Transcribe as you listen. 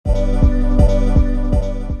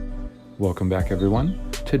Welcome back everyone.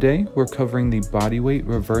 Today we're covering the bodyweight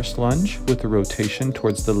reverse lunge with a rotation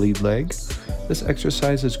towards the lead leg. This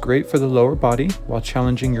exercise is great for the lower body while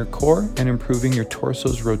challenging your core and improving your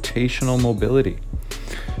torso's rotational mobility.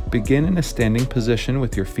 Begin in a standing position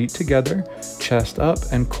with your feet together, chest up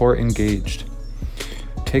and core engaged.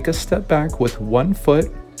 Take a step back with one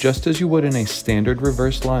foot just as you would in a standard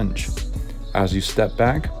reverse lunge. As you step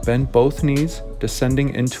back, bend both knees,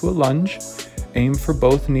 descending into a lunge. Aim for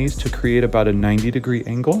both knees to create about a 90-degree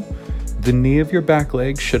angle. The knee of your back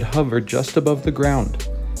leg should hover just above the ground.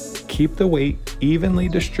 Keep the weight evenly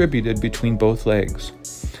distributed between both legs.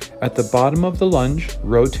 At the bottom of the lunge,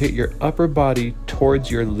 rotate your upper body towards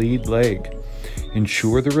your lead leg.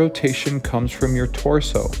 Ensure the rotation comes from your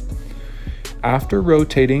torso. After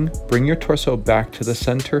rotating, bring your torso back to the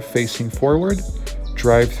center facing forward.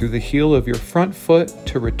 Drive through the heel of your front foot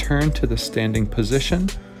to return to the standing position,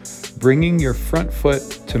 bringing your front foot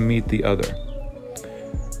to meet the other.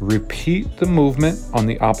 Repeat the movement on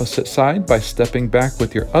the opposite side by stepping back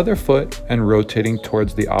with your other foot and rotating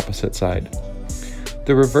towards the opposite side.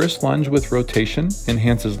 The reverse lunge with rotation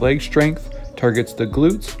enhances leg strength, targets the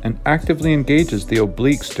glutes, and actively engages the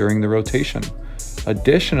obliques during the rotation.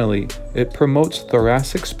 Additionally, it promotes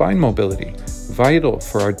thoracic spine mobility, vital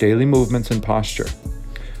for our daily movements and posture.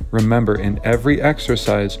 Remember, in every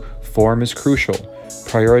exercise, form is crucial.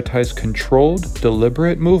 Prioritize controlled,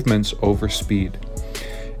 deliberate movements over speed.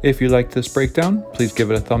 If you liked this breakdown, please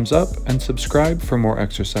give it a thumbs up and subscribe for more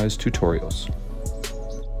exercise tutorials.